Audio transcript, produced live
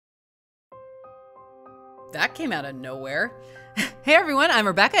that came out of nowhere. Hey everyone, I'm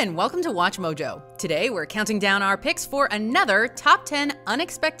Rebecca and welcome to WatchMojo. Today we're counting down our picks for another top 10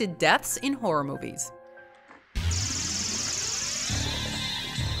 unexpected deaths in horror movies.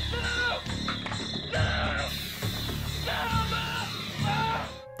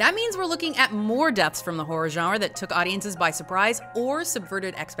 That means we're looking at more deaths from the horror genre that took audiences by surprise or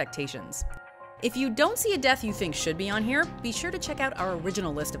subverted expectations. If you don't see a death you think should be on here, be sure to check out our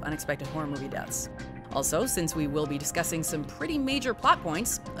original list of unexpected horror movie deaths. Also, since we will be discussing some pretty major plot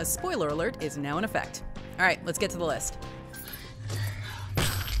points, a spoiler alert is now in effect. All right, let's get to the list.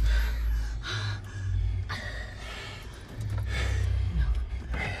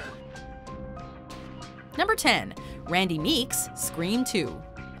 Number 10, Randy Meeks, Scream 2.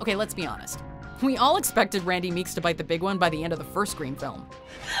 Okay, let's be honest. We all expected Randy Meeks to bite the big one by the end of the first Scream film.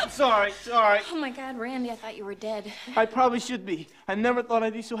 Sorry. Oh my God, Randy, I thought you were dead. I probably should be. I never thought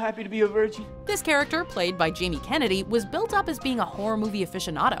I'd be so happy to be a virgin. This character, played by Jamie Kennedy, was built up as being a horror movie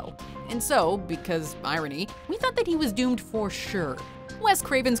aficionado. And so, because irony, we thought that he was doomed for sure. Wes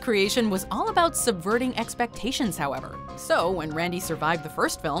Craven's creation was all about subverting expectations, however. So, when Randy survived the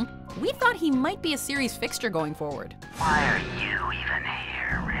first film, we thought he might be a series fixture going forward. Why are you even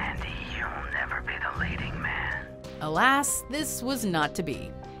here, Randy? You'll never be the leading man. Alas, this was not to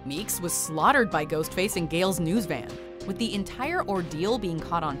be. Meeks was slaughtered by Ghostface in Gale's news van, with the entire ordeal being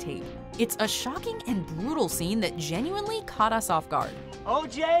caught on tape. It's a shocking and brutal scene that genuinely caught us off guard.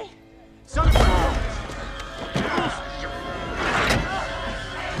 OJ?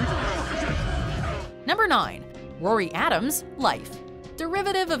 Number 9, Rory Adams, Life.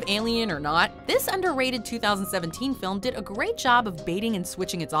 Derivative of Alien or not, this underrated 2017 film did a great job of baiting and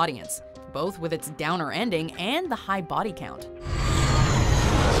switching its audience, both with its downer ending and the high body count.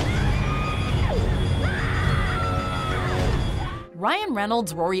 Ryan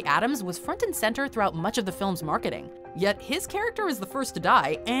Reynolds' Rory Adams was front and center throughout much of the film's marketing, yet his character is the first to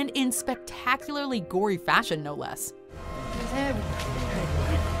die, and in spectacularly gory fashion, no less.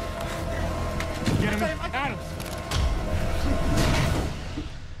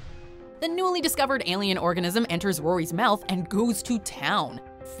 The newly discovered alien organism enters Rory's mouth and goes to town,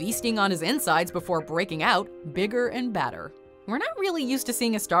 feasting on his insides before breaking out, bigger and badder. We're not really used to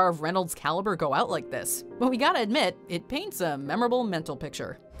seeing a star of Reynolds' caliber go out like this, but we gotta admit, it paints a memorable mental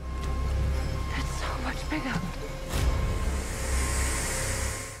picture. That's so much bigger.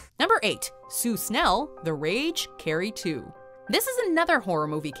 Number 8, Sue Snell, The Rage, Carrie 2. This is another horror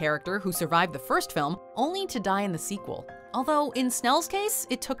movie character who survived the first film, only to die in the sequel. Although, in Snell's case,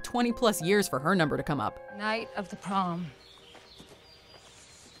 it took 20+ years for her number to come up. Night of the prom.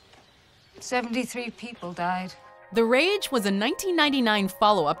 73 people died. The Rage was a 1999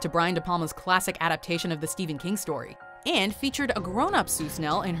 follow-up to Brian De Palma's classic adaptation of the Stephen King story, and featured a grown-up Sue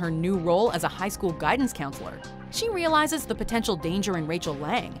Snell in her new role as a high school guidance counselor. She realizes the potential danger in Rachel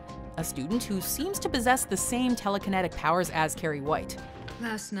Lang, a student who seems to possess the same telekinetic powers as Carrie White.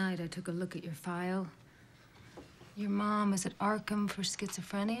 Last night I took a look at your file. Your mom is at Arkham for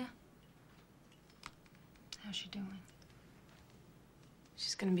schizophrenia. How's she doing?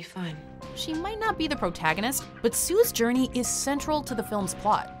 She's gonna be fine. She might not be the protagonist, but Sue's journey is central to the film's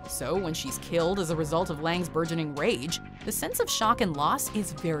plot. So when she's killed as a result of Lang's burgeoning rage, the sense of shock and loss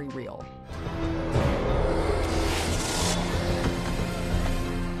is very real.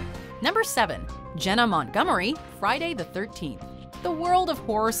 Number 7, Jenna Montgomery, Friday the 13th. The world of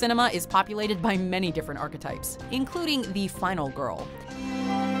horror cinema is populated by many different archetypes, including the final girl.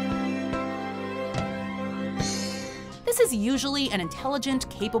 This is usually an intelligent,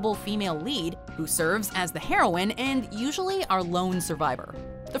 capable female lead who serves as the heroine and usually our lone survivor.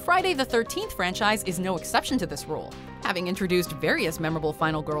 The Friday the 13th franchise is no exception to this rule, having introduced various memorable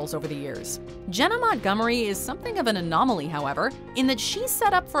final girls over the years. Jenna Montgomery is something of an anomaly, however, in that she's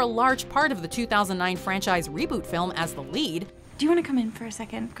set up for a large part of the 2009 franchise reboot film as the lead. Do you want to come in for a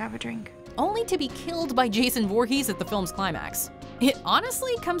second, grab a drink? Only to be killed by Jason Voorhees at the film's climax. It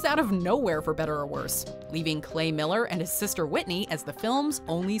honestly comes out of nowhere for better or worse, leaving Clay Miller and his sister Whitney as the film's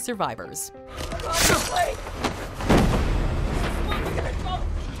only survivors.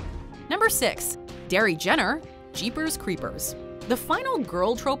 Number 6, Derry Jenner, Jeepers Creepers. The final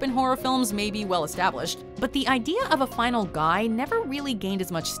girl trope in horror films may be well established, but the idea of a final guy never really gained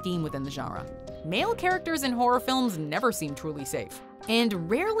as much steam within the genre. Male characters in horror films never seem truly safe. And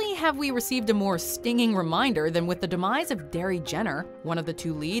rarely have we received a more stinging reminder than with the demise of Derry Jenner, one of the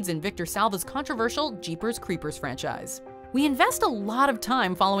two leads in Victor Salva's controversial Jeepers Creepers franchise. We invest a lot of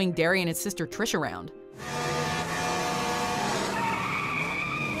time following Derry and his sister Trish around.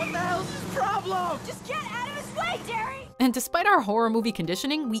 What the hell's his problem? Just get out of his way, Derry! And despite our horror movie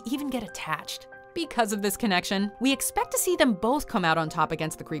conditioning, we even get attached. Because of this connection, we expect to see them both come out on top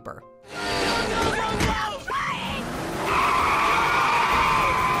against the Creeper.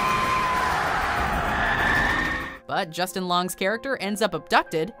 But Justin Long's character ends up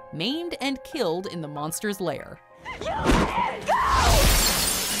abducted, maimed, and killed in the monster's lair.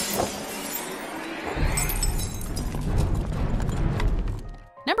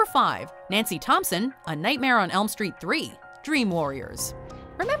 Number 5, Nancy Thompson, A Nightmare on Elm Street 3, Dream Warriors.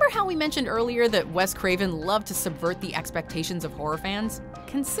 Remember how we mentioned earlier that Wes Craven loved to subvert the expectations of horror fans?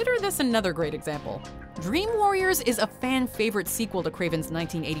 Consider this another great example. Dream Warriors is a fan-favorite sequel to Craven's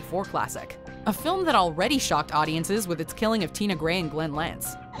 1984 classic, a film that already shocked audiences with its killing of Tina Gray and Glenn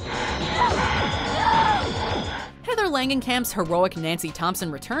Lance. Heather Langenkamp's heroic Nancy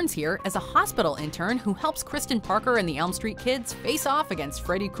Thompson returns here as a hospital intern who helps Kristen Parker and the Elm Street kids face off against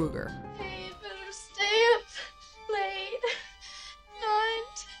Freddy Krueger. Hey, you better stay up late. 9,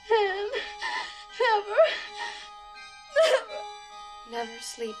 10, never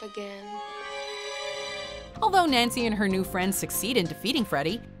sleep again. Although Nancy and her new friends succeed in defeating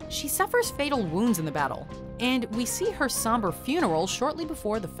Freddy, she suffers fatal wounds in the battle, and we see her somber funeral shortly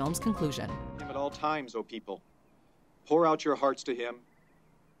before the film's conclusion. Him at all times, O people. Pour out your hearts to him,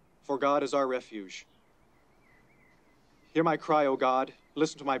 for God is our refuge. Hear my cry, O God.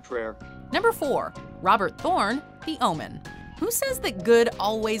 Listen to my prayer. Number 4, Robert Thorne, The Omen. Who says that good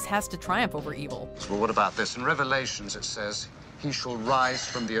always has to triumph over evil? Well, what about this? In Revelations it says, he shall rise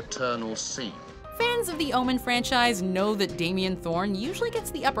from the eternal sea. Fans of the Omen franchise know that Damien Thorne usually gets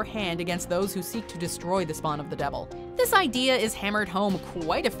the upper hand against those who seek to destroy the spawn of the devil. This idea is hammered home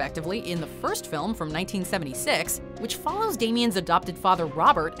quite effectively in the first film from 1976, which follows Damien's adopted father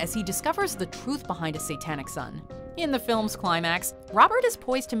Robert as he discovers the truth behind his satanic son. In the film's climax, Robert is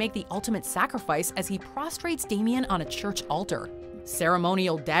poised to make the ultimate sacrifice as he prostrates Damien on a church altar,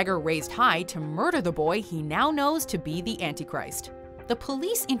 ceremonial dagger raised high to murder the boy he now knows to be the Antichrist. The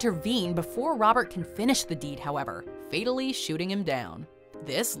police intervene before Robert can finish the deed, however, fatally shooting him down.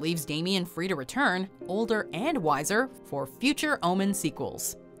 This leaves Damien free to return, older and wiser, for future Omen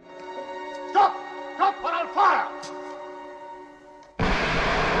sequels. Stop! Stop or I'll fire!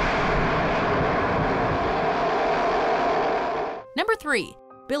 Number 3,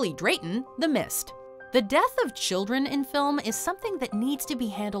 Billy Drayton, The Mist. The death of children in film is something that needs to be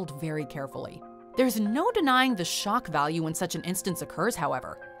handled very carefully. There's no denying the shock value when such an instance occurs,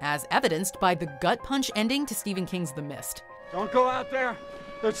 however, as evidenced by the gut punch ending to Stephen King's The Mist. Don't go out there.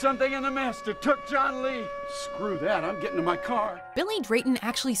 There's something in the mist. It took John Lee. Screw that. I'm getting to my car. Billy Drayton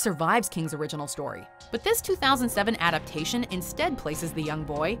actually survives King's original story, but this 2007 adaptation instead places the young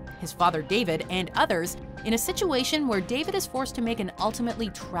boy, his father David, and others in a situation where David is forced to make an ultimately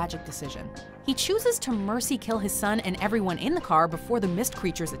tragic decision. He chooses to mercy kill his son and everyone in the car before the mist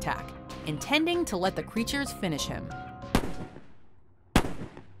creatures attack, intending to let the creatures finish him.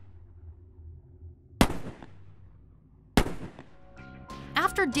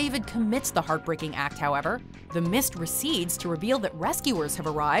 After David commits the heartbreaking act, however, the mist recedes to reveal that rescuers have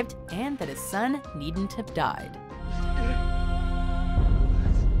arrived and that his son needn't have died.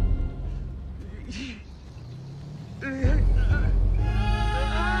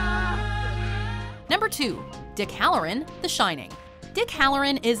 Number 2, Dick Hallorann, The Shining. Dick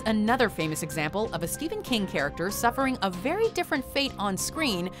Hallorann is another famous example of a Stephen King character suffering a very different fate on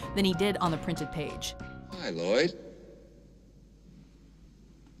screen than he did on the printed page. Hi, Lloyd.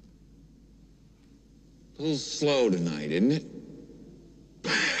 A little slow tonight, isn't it?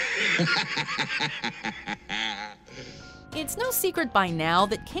 It's no secret by now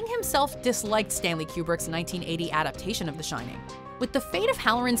that King himself disliked Stanley Kubrick's 1980 adaptation of The Shining, with the fate of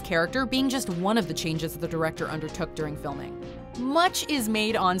Hallorann's character being just one of the changes the director undertook during filming. Much is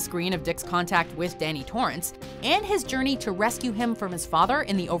made on screen of Dick's contact with Danny Torrance and his journey to rescue him from his father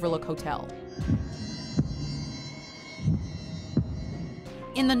in the Overlook Hotel.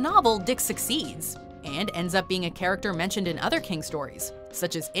 In the novel, Dick succeeds, and ends up being a character mentioned in other King stories,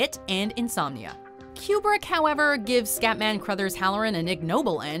 such as It and Insomnia. Kubrick, however, gives Scatman Crothers Hallorann an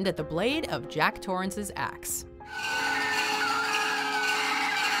ignoble end at the blade of Jack Torrance's axe.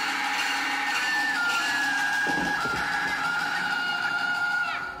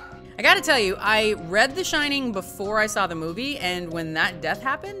 I gotta tell you, I read The Shining before I saw the movie, and when that death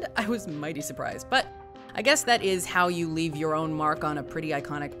happened, I was mighty surprised. But I guess that is how you leave your own mark on a pretty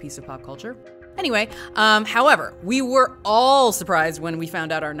iconic piece of pop culture. Anyway, however, we were all surprised when we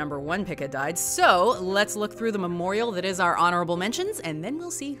found out our number 1 pick had died, so let's look through the memorial that is our honorable mentions, and then we'll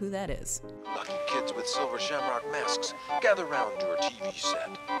see who that is. Lucky kids with silver shamrock masks, gather round your TV set.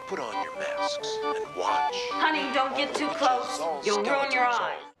 Put on your masks and watch. Honey, don't get too close. You'll ruin your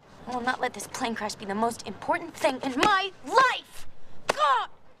eyes. I will not let this plane crash be the most important thing in my life! God!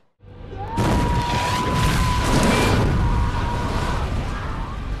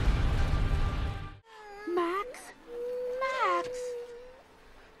 Max? Max?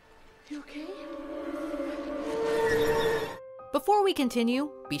 You okay? Before we continue,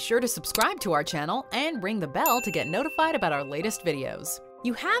 be sure to subscribe to our channel and ring the bell to get notified about our latest videos.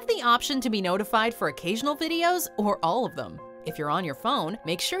 You have the option to be notified for occasional videos or all of them. If you're on your phone,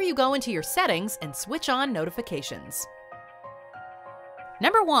 make sure you go into your settings and switch on notifications.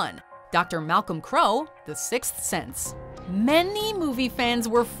 Number 1. Dr. Malcolm Crowe, The Sixth Sense. Many movie fans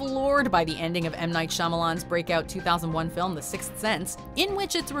were floored by the ending of M. Night Shyamalan's breakout 2001 film, The Sixth Sense, in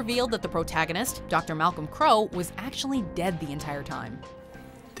which it's revealed that the protagonist, Dr. Malcolm Crowe, was actually dead the entire time.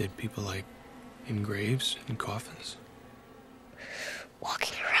 Dead people, like, in graves, in coffins?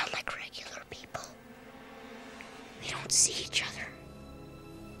 Walking around like regular people. They don't see each other.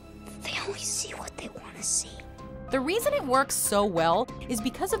 They only see what they want to see. The reason it works so well is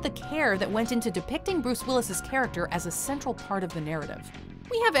because of the care that went into depicting Bruce Willis's character as a central part of the narrative.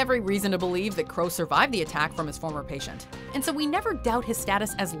 We have every reason to believe that Crowe survived the attack from his former patient, and so we never doubt his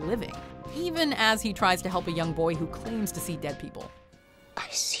status as living, even as he tries to help a young boy who claims to see dead people. I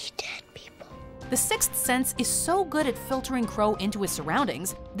see dead people. The Sixth Sense is so good at filtering Crowe into his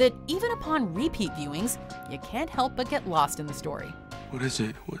surroundings that even upon repeat viewings, you can't help but get lost in the story. What is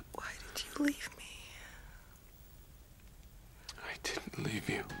it? Why did you leave me? I didn't leave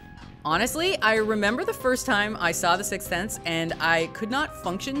you. Honestly, I remember the first time I saw The Sixth Sense and I could not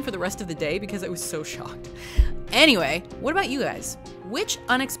function for the rest of the day because I was so shocked. Anyway, what about you guys? Which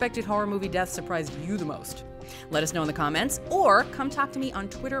unexpected horror movie death surprised you the most? Let us know in the comments, or come talk to me on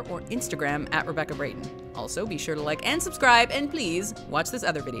Twitter or Instagram at Rebecca Brayton. Also, be sure to like and subscribe, and please watch this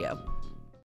other video.